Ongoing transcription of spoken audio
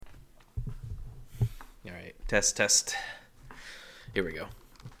Test. Here we go.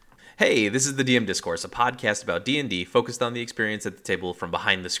 Hey, this is the DM Discourse, a podcast about D&D focused on the experience at the table from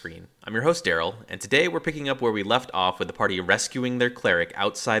behind the screen. I'm your host, Daryl, and today we're picking up where we left off with the party rescuing their cleric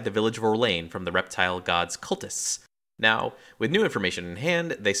outside the village of Orlane from the reptile god's cultists. Now, with new information in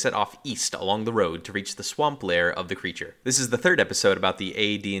hand, they set off east along the road to reach the swamp lair of the creature. This is the third episode about the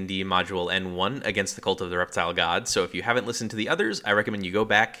AD&D module N1 against the cult of the reptile god, so if you haven't listened to the others, I recommend you go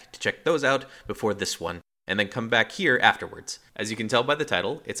back to check those out before this one, and then come back here afterwards. As you can tell by the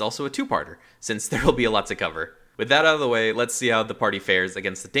title, it's also a two-parter, since there will be a lot to cover. With that out of the way, let's see how the party fares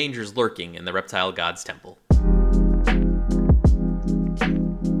against the dangers lurking in the reptile god's temple.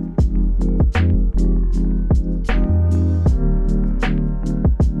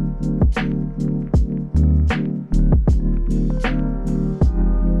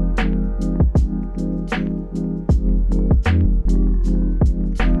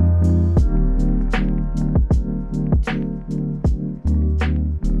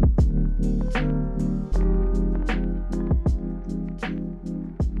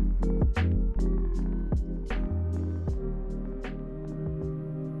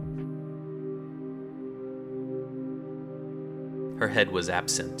 Her head was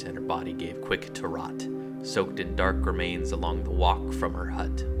absent, and her body gave quick to rot, soaked in dark remains along the walk from her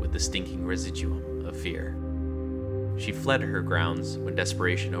hut with the stinking residuum of fear. She fled her grounds when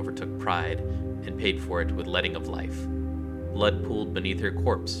desperation overtook pride and paid for it with letting of life. Blood pooled beneath her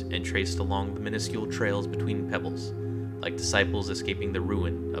corpse and traced along the minuscule trails between pebbles, like disciples escaping the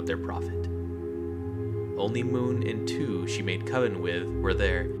ruin of their prophet. Only Moon and two she made coven with were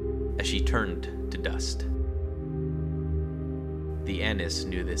there as she turned to dust. The Annis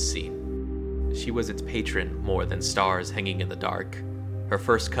knew this scene. She was its patron more than stars hanging in the dark. Her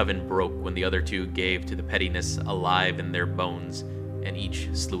first coven broke when the other two gave to the pettiness alive in their bones, and each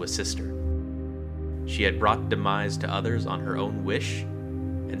slew a sister. She had brought demise to others on her own wish,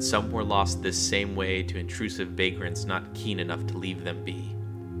 and some were lost this same way to intrusive vagrants not keen enough to leave them be.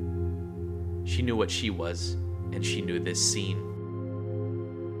 She knew what she was, and she knew this scene.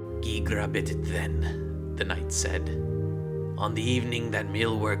 "Gigra bit it then," the knight said. "On the evening that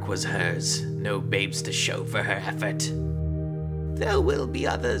mealwork was hers, no babes to show for her effort." "There will be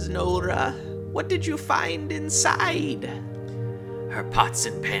others, Nora. What did you find inside?" "Her pots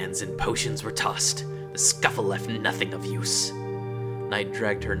and pans and potions were tossed. The scuffle left nothing of use." Knight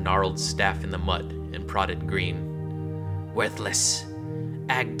dragged her gnarled staff in the mud and prodded Green. "Worthless.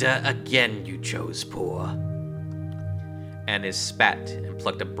 Agda, again you chose poor." Annis spat and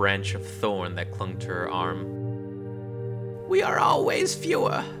plucked a branch of thorn that clung to her arm. "We are always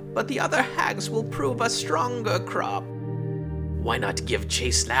fewer, but the other hags will prove a stronger crop." "Why not give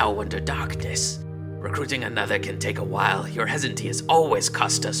chase now under darkness? Recruiting another can take a while. Your hesitancy has always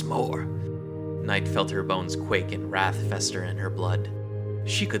cost us more." Knight felt her bones quake and wrath fester in her blood.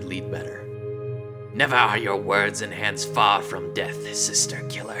 She could lead better. "Never are your words and hands far from death, sister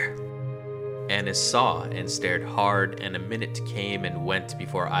killer." Annis saw and stared hard, and a minute came and went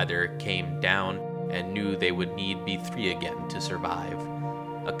before either came down and knew they would need be three again to survive.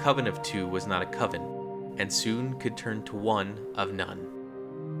 A coven of two was not a coven, and soon could turn to one of none.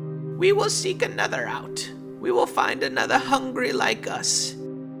 "We will seek another out. We will find another hungry like us.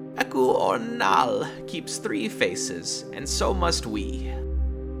 Eku Ornal keeps three faces, and so must we."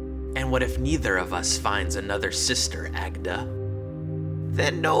 "And what if neither of us finds another sister, Agda?"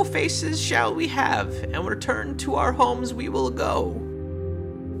 "Then no faces shall we have, and return to our homes we will go."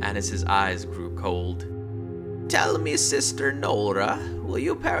 Annis's eyes grew cold. "Tell me, Sister Nora, will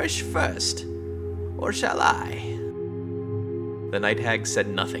you perish first, or shall I?" The night hag said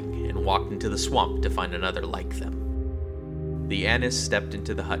nothing and walked into the swamp to find another like them. The Annis stepped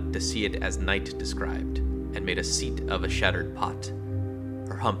into the hut to see it as Night described, and made a seat of a shattered pot.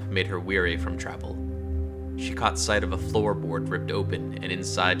 Her hump made her weary from travel. She caught sight of a floorboard ripped open, and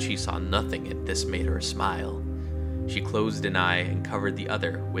inside she saw nothing, and this made her smile. She closed an eye and covered the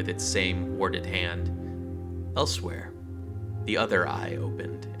other with its same warded hand. Elsewhere, the other eye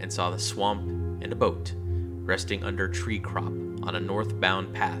opened and saw the swamp and a boat resting under a tree crop on a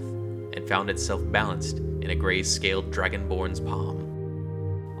northbound path, and found itself balanced in a gray-scaled dragonborn's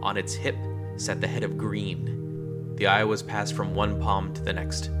palm. On its hip sat the head of Green. The eye was passed from one palm to the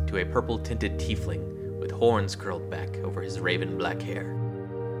next to a purple-tinted tiefling with horns curled back over his raven-black hair.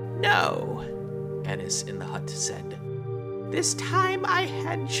 "No," Annis in the hut said. "This time I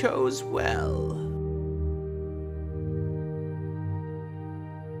had chose well."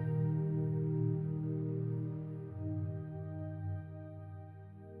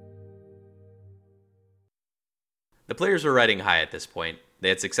 The players were riding high at this point, They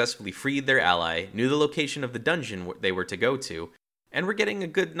had successfully freed their ally, knew the location of the dungeon they were to go to, and were getting a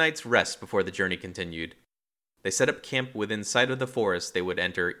good night's rest before the journey continued. They set up camp within sight of the forest they would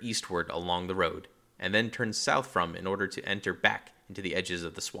enter eastward along the road, and then turn south from in order to enter back into the edges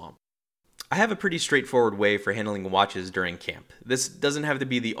of the swamp. I have a pretty straightforward way for handling watches during camp. This doesn't have to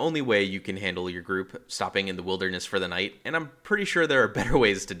be the only way you can handle your group stopping in the wilderness for the night, and I'm pretty sure there are better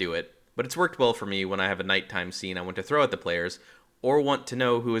ways to do it. But it's worked well for me when I have a nighttime scene I want to throw at the players, or want to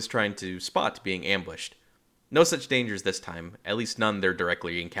know who is trying to spot being ambushed. No such dangers this time, at least none they're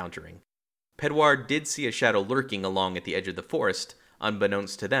directly encountering. Pedwar did see a shadow lurking along at the edge of the forest.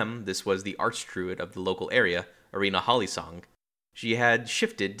 Unbeknownst to them, this was the archdruid of the local area, Arena Hollysong. She had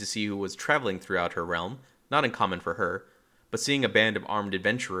shifted to see who was traveling throughout her realm, not uncommon for her, but seeing a band of armed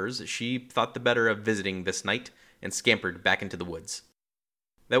adventurers, she thought the better of visiting this night and scampered back into the woods.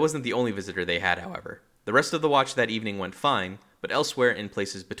 That wasn't the only visitor they had, however. The rest of the watch that evening went fine, but elsewhere in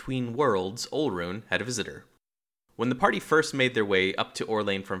places between worlds, Olrune had a visitor. When the party first made their way up to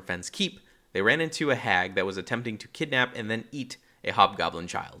Orlane from Fen's Keep, they ran into a hag that was attempting to kidnap and then eat a hobgoblin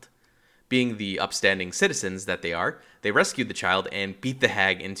child. Being the upstanding citizens that they are, they rescued the child and beat the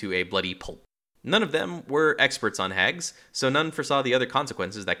hag into a bloody pulp. None of them were experts on hags, so none foresaw the other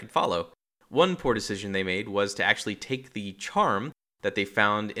consequences that could follow. One poor decision they made was to actually take the charm that they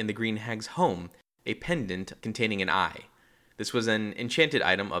found in the green hag's home, a pendant containing an eye. This was an enchanted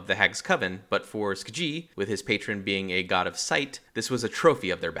item of the Hag's Coven, but for Skji, with his patron being a god of sight, this was a trophy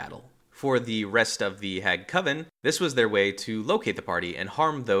of their battle. For the rest of the Hag Coven, this was their way to locate the party and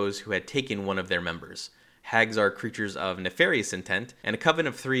harm those who had taken one of their members. Hags are creatures of nefarious intent, and a coven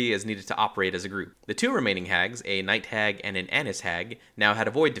of 3 is needed to operate as a group. The 2 remaining hags, a night hag and an anise hag, now had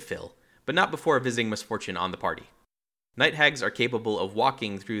a void to fill, but not before visiting misfortune on the party. Night hags are capable of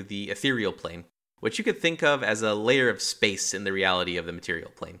walking through the ethereal plane, which you could think of as a layer of space in the reality of the material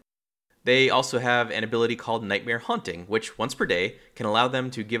plane. They also have an ability called Nightmare Haunting, which, once per day, can allow them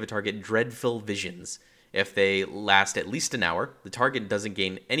to give a target dreadful visions. If they last at least an hour, the target doesn't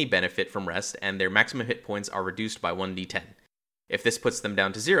gain any benefit from rest, and their maximum hit points are reduced by 1d10. If this puts them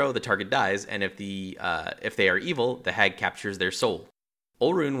down to 0, the target dies, and if they are evil, the hag captures their soul.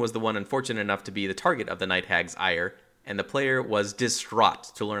 Olrune was the one unfortunate enough to be the target of the Night Hag's ire, and the player was distraught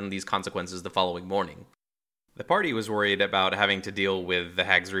to learn these consequences the following morning. The party was worried about having to deal with the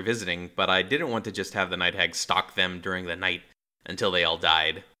hags revisiting, but I didn't want to just have the Night Hag stalk them during the night until they all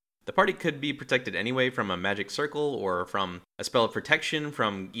died. The party could be protected anyway from a magic circle or from a spell of protection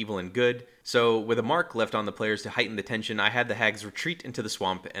from evil and good, so with a mark left on the players to heighten the tension, I had the hags retreat into the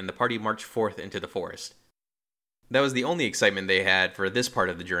swamp and the party march forth into the forest. That was the only excitement they had for this part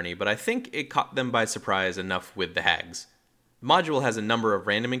of the journey, but I think it caught them by surprise enough with the hags. The module has a number of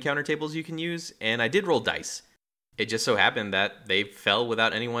random encounter tables you can use, and I did roll dice. It just so happened that they fell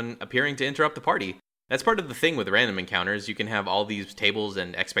without anyone appearing to interrupt the party. That's part of the thing with random encounters. You can have all these tables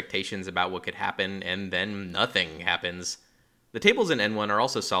and expectations about what could happen, and then nothing happens. The tables in N1 are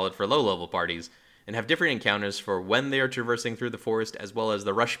also solid for low-level parties, and have different encounters for when they are traversing through the forest as well as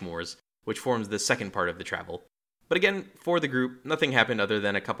the Rushmoors, which forms the second part of the travel. But again, for the group, nothing happened other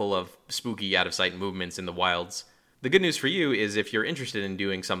than a couple of spooky out-of-sight movements in the wilds. The good news for you is if you're interested in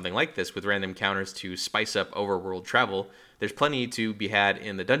doing something like this with random encounters to spice up overworld travel, there's plenty to be had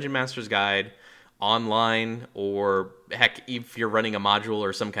in the Dungeon Master's Guide, online, or heck, if you're running a module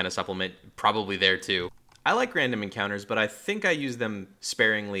or some kind of supplement, probably there too. I like random encounters, but I think I use them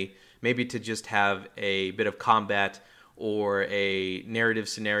sparingly, maybe to just have a bit of combat or a narrative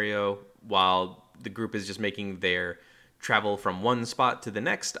scenario while the group is just making their travel from one spot to the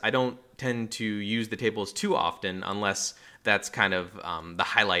next. I don't tend to use the tables too often unless that's kind of the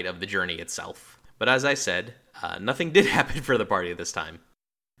highlight of the journey itself. But as I said, nothing did happen for the party this time.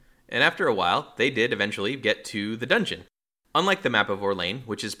 And after a while, they did eventually get to the dungeon. Unlike the map of Orlane,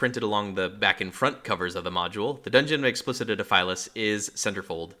 which is printed along the back and front covers of the module, the Dungeon of Explicita Defilis is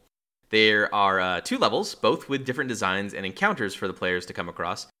centerfold. There are 2 levels, both with different designs and encounters for the players to come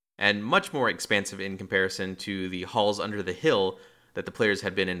across, and much more expansive in comparison to the halls under the hill that the players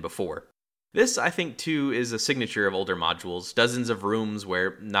had been in before. This, I think, too, is a signature of older modules, dozens of rooms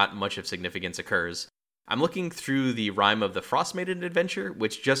where not much of significance occurs. I'm looking through the Rime of the Frostmaiden adventure,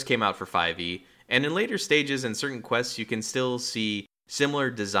 which just came out for 5e, and in later stages and certain quests you can still see similar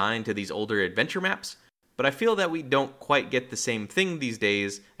design to these older adventure maps, but I feel that we don't quite get the same thing these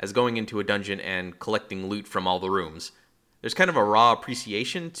days as going into a dungeon and collecting loot from all the rooms. There's kind of a raw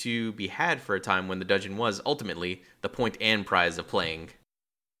appreciation to be had for a time when the dungeon was, ultimately, the point and prize of playing.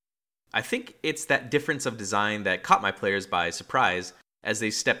 I think it's that difference of design that caught my players by surprise, as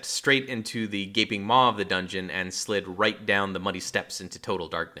they stepped straight into the gaping maw of the dungeon and slid right down the muddy steps into total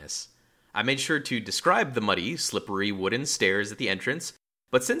darkness. I made sure to describe the muddy, slippery wooden stairs at the entrance,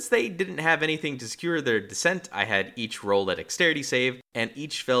 but since they didn't have anything to secure their descent, I had each roll a dexterity save, and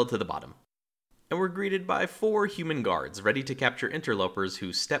each fell to the bottom. And were greeted by 4 human guards, ready to capture interlopers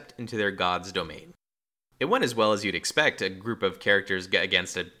who stepped into their god's domain. It went as well as you'd expect, a group of characters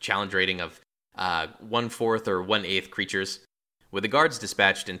against a challenge rating of 1/4 or 1/8 creatures. With the guards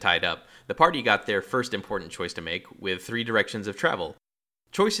dispatched and tied up, the party got their first important choice to make, with 3 directions of travel.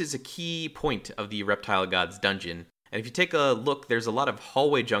 Choice is a key point of the Reptile God's dungeon, and if you take a look, there's a lot of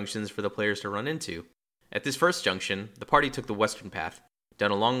hallway junctions for the players to run into. At this first junction, the party took the western path,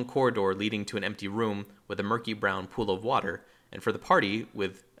 down a long corridor leading to an empty room with a murky brown pool of water, and for the party,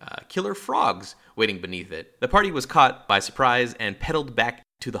 with killer frogs waiting beneath it. The party was caught by surprise and pedaled back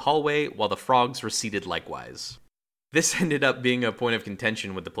to the hallway while the frogs receded likewise. This ended up being a point of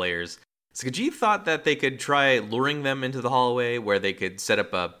contention with the players. Skajeev thought that they could try luring them into the hallway where they could set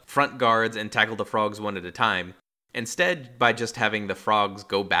up front guards and tackle the frogs one at a time. Instead, by just having the frogs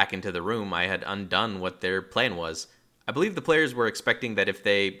go back into the room, I had undone what their plan was. I believe the players were expecting that if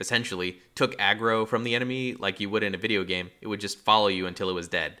they essentially took aggro from the enemy like you would in a video game, it would just follow you until it was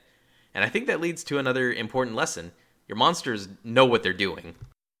dead. And I think that leads to another important lesson. Your monsters know what they're doing.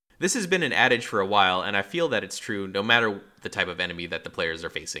 This has been an adage for a while, and I feel that it's true no matter the type of enemy that the players are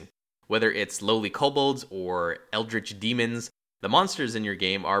facing. Whether it's lowly kobolds or eldritch demons, the monsters in your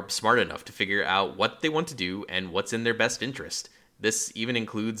game are smart enough to figure out what they want to do and what's in their best interest. This even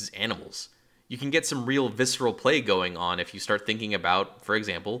includes animals. You can get some real visceral play going on if you start thinking about, for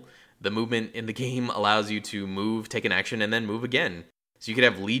example, the movement in the game allows you to move, take an action, and then move again. So you could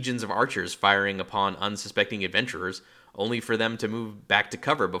have legions of archers firing upon unsuspecting adventurers, only for them to move back to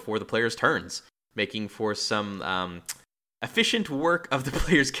cover before the player's turns, making for some efficient work of the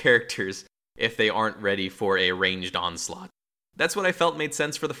player's characters if they aren't ready for a ranged onslaught. That's what I felt made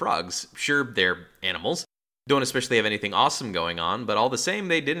sense for the frogs. Sure, they're animals, don't especially have anything awesome going on, but all the same,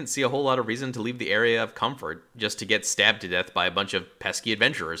 they didn't see a whole lot of reason to leave the area of comfort just to get stabbed to death by a bunch of pesky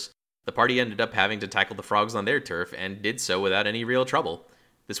adventurers. The party ended up having to tackle the frogs on their turf, and did so without any real trouble.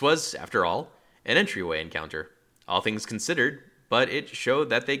 This was, after all, an entryway encounter. All things considered, but it showed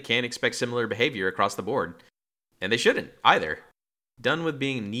that they can't expect similar behavior across the board. And they shouldn't, either. Done with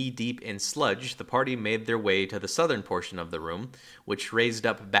being knee-deep in sludge, the party made their way to the southern portion of the room, which raised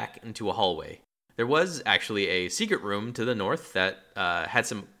up back into a hallway. There was actually a secret room to the north that had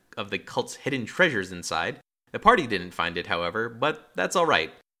some of the cult's hidden treasures inside. The party didn't find it, however, but that's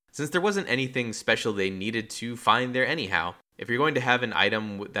alright, since there wasn't anything special they needed to find there anyhow. If you're going to have an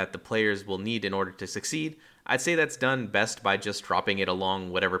item that the players will need in order to succeed, I'd say that's done best by just dropping it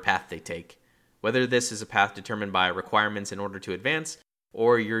along whatever path they take. Whether this is a path determined by requirements in order to advance,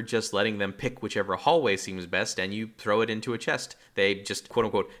 or you're just letting them pick whichever hallway seems best and you throw it into a chest they just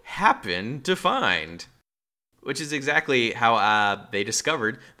quote-unquote happen to find. Which is exactly how they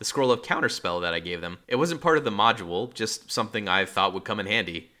discovered the scroll of counterspell that I gave them. It wasn't part of the module, just something I thought would come in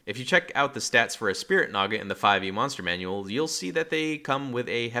handy. If you check out the stats for a Spirit Naga in the 5e Monster Manual, you'll see that they come with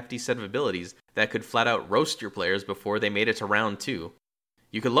a hefty set of abilities that could flat out roast your players before they made it to round 2.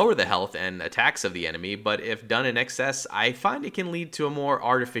 You can lower the health and attacks of the enemy, but if done in excess, I find it can lead to a more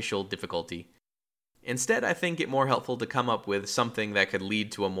artificial difficulty. Instead, I think it more helpful to come up with something that could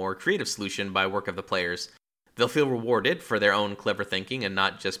lead to a more creative solution by work of the players. They'll feel rewarded for their own clever thinking and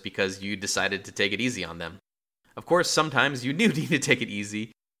not just because you decided to take it easy on them. Of course, sometimes you do need to take it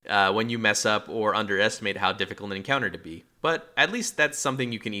easy when you mess up or underestimate how difficult an encounter to be, but at least that's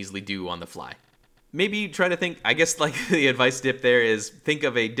something you can easily do on the fly. Maybe try to think, I guess like the advice tip there is think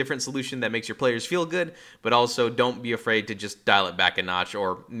of a different solution that makes your players feel good, but also don't be afraid to just dial it back a notch,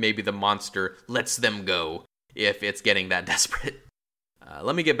 or maybe the monster lets them go if it's getting that desperate.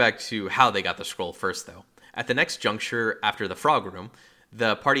 Let me get back to how they got the scroll first, though. At the next juncture after the frog room,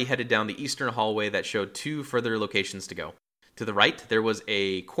 the party headed down the eastern hallway that showed 2 further locations to go. To the right, there was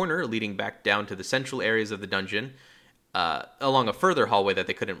a corner leading back down to the central areas of the dungeon, along a further hallway that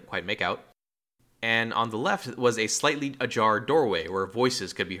they couldn't quite make out. And on the left was a slightly ajar doorway where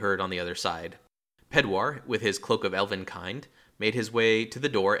voices could be heard on the other side. Pedwar, with his cloak of elven kind, made his way to the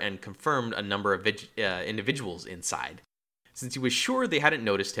door and confirmed a number of individuals inside. Since he was sure they hadn't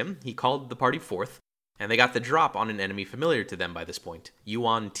noticed him, he called the party forth, and they got the drop on an enemy familiar to them by this point,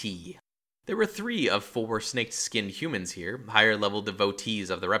 Yuan Ti. There were 3 of 4 snake-skinned humans here, higher-level devotees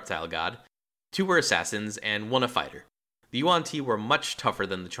of the reptile god. 2 were assassins, and 1 a fighter. The Yuan Ti were much tougher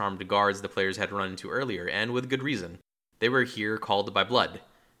than the charmed guards the players had run into earlier, and with good reason. They were here called by blood.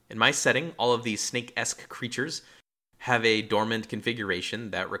 In my setting, all of these snake-esque creatures have a dormant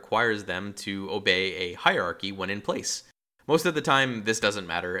configuration that requires them to obey a hierarchy when in place. Most of the time, this doesn't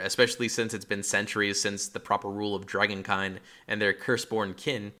matter, especially since it's been centuries since the proper rule of dragonkind and their curse-born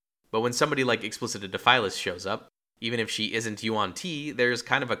kin, but when somebody like Explicita Defilis shows up, even if she isn't Yuan-Ti, there's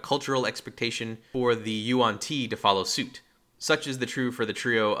kind of a cultural expectation for the Yuan-Ti to follow suit. Such is the true for the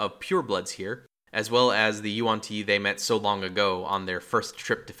trio of purebloods here, as well as the Yuan-Ti they met so long ago on their first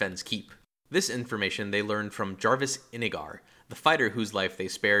trip to Fenn's Keep. This information they learned from Jarvis Inigar, the fighter whose life they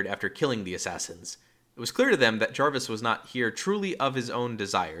spared after killing the assassins. It was clear to them that Jarvis was not here truly of his own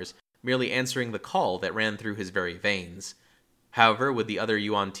desires, merely answering the call that ran through his very veins. However, with the other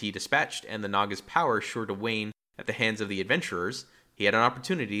Yuan-Ti dispatched and the Naga's power sure to wane at the hands of the adventurers, he had an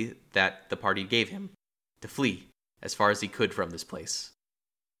opportunity that the party gave him, to flee as far as he could from this place.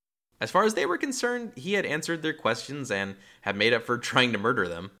 As far as they were concerned, he had answered their questions and had made up for trying to murder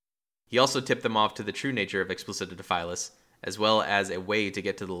them. He also tipped them off to the true nature of Explicita Defilis, as well as a way to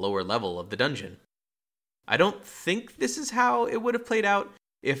get to the lower level of the dungeon. I don't think this is how it would have played out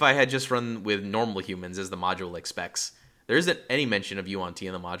if I had just run with normal humans as the module expects. There isn't any mention of Yuan-Ti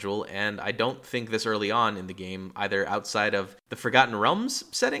in the module, and I don't think this early on in the game, either outside of the Forgotten Realms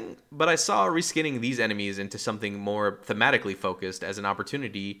setting, but I saw reskinning these enemies into something more thematically focused as an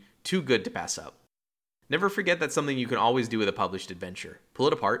opportunity too good to pass up. Never forget that's something you can always do with a published adventure. Pull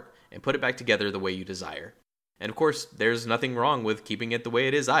it apart and put it back together the way you desire. And of course, there's nothing wrong with keeping it the way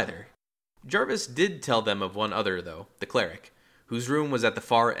it is either. Jarvis did tell them of one other, though, the cleric, whose room was at the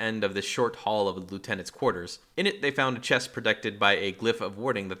far end of this short hall of the lieutenant's quarters. In it, they found a chest protected by a glyph of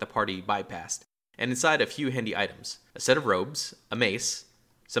warding that the party bypassed, and inside a few handy items: a set of robes, a mace,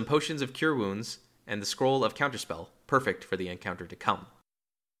 some potions of cure wounds, and the scroll of counterspell, perfect for the encounter to come.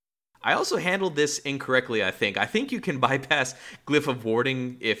 I also handled this incorrectly, I think. I think you can bypass glyph of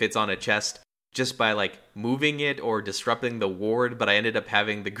warding if it's on a chest just by moving it or disrupting the ward, but I ended up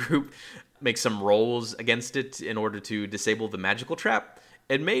having the group make some rolls against it in order to disable the magical trap.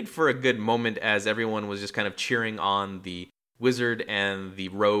 It made for a good moment as everyone was just kind of cheering on the wizard and the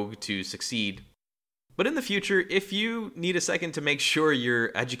rogue to succeed. But in the future, if you need a second to make sure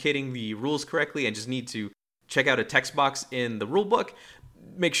you're educating the rules correctly and just need to check out a text box in the rulebook,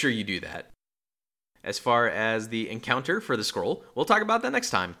 make sure you do that. As far as the encounter for the scroll, we'll talk about that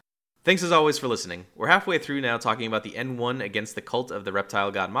next time. Thanks as always for listening. We're halfway through now talking about the N1 against the Cult of the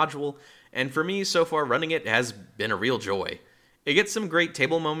Reptile God module, and for me, so far running it has been a real joy. It gets some great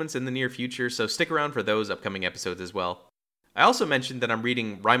table moments in the near future, so stick around for those upcoming episodes as well. I also mentioned that I'm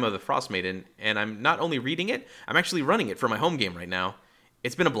reading Raima the Frostmaiden, and I'm not only reading it, I'm actually running it for my home game right now.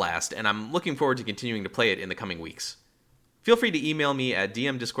 It's been a blast, and I'm looking forward to continuing to play it in the coming weeks. Feel free to email me at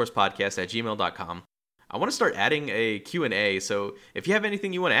dmdiscoursepodcast@gmail.com. I want to start adding a Q&A, so if you have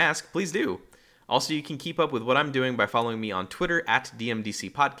anything you want to ask, please do. Also, you can keep up with what I'm doing by following me on Twitter at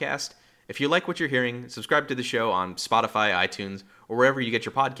DMDCPodcast. If you like what you're hearing, subscribe to the show on Spotify, iTunes, or wherever you get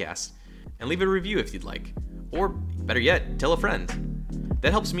your podcasts, and leave a review if you'd like. Or, better yet, tell a friend.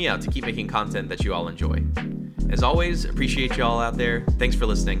 That helps me out to keep making content that you all enjoy. As always, appreciate you all out there. Thanks for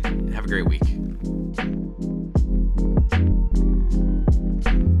listening, and have a great week.